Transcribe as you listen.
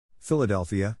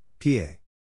Philadelphia, PA.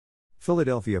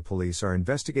 Philadelphia police are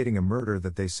investigating a murder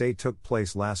that they say took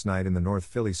place last night in the North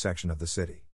Philly section of the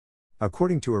city.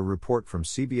 According to a report from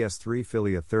CBS 3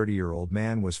 Philly, a 30-year-old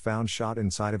man was found shot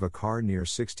inside of a car near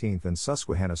 16th and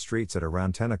Susquehanna Streets at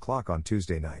around 10 o'clock on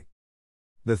Tuesday night.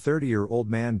 The 30-year-old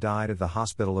man died at the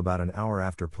hospital about an hour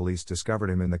after police discovered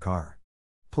him in the car.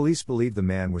 Police believe the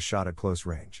man was shot at close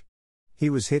range. He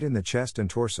was hit in the chest and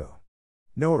torso.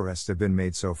 No arrests have been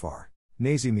made so far.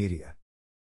 Nazi Media.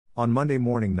 On Monday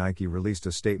morning, Nike released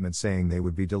a statement saying they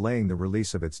would be delaying the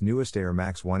release of its newest Air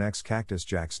Max 1X Cactus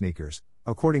Jack sneakers,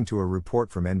 according to a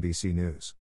report from NBC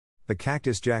News. The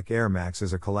Cactus Jack Air Max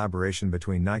is a collaboration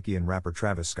between Nike and rapper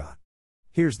Travis Scott.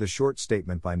 Here's the short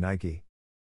statement by Nike.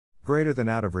 Greater than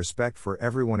out of respect for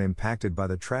everyone impacted by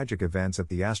the tragic events at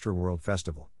the Astroworld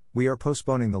Festival, we are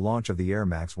postponing the launch of the Air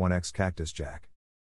Max 1X Cactus Jack.